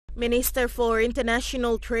Minister for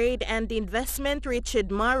International Trade and Investment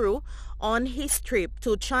Richard Maru, on his trip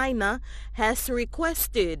to China, has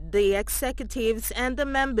requested the executives and the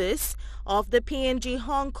members of the PNG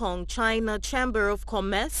Hong Kong China Chamber of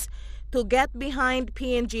Commerce to get behind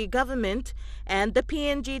PNG government and the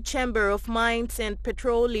PNG Chamber of Mines and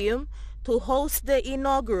Petroleum to host the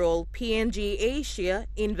inaugural Png-Asia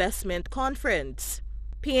Investment Conference.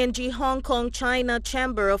 PNG Hong Kong China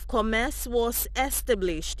Chamber of Commerce was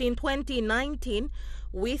established in 2019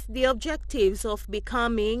 with the objectives of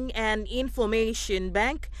becoming an information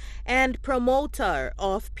bank and promoter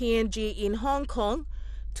of PNG in Hong Kong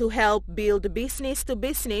to help build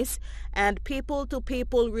business-to-business and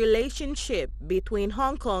people-to-people relationship between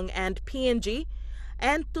Hong Kong and PNG,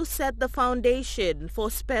 and to set the foundation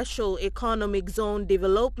for special economic zone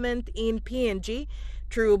development in PNG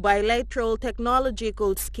through bilateral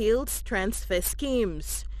technological skills transfer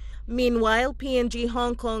schemes. Meanwhile, PNG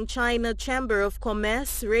Hong Kong China Chamber of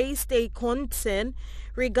Commerce raised a concern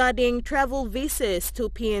regarding travel visas to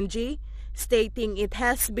PNG, stating it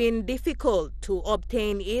has been difficult to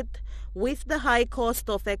obtain it with the high cost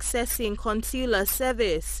of accessing consular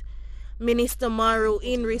service. Minister Maru,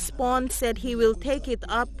 in response, said he will take it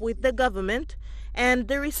up with the government and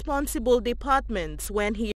the responsible departments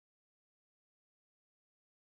when he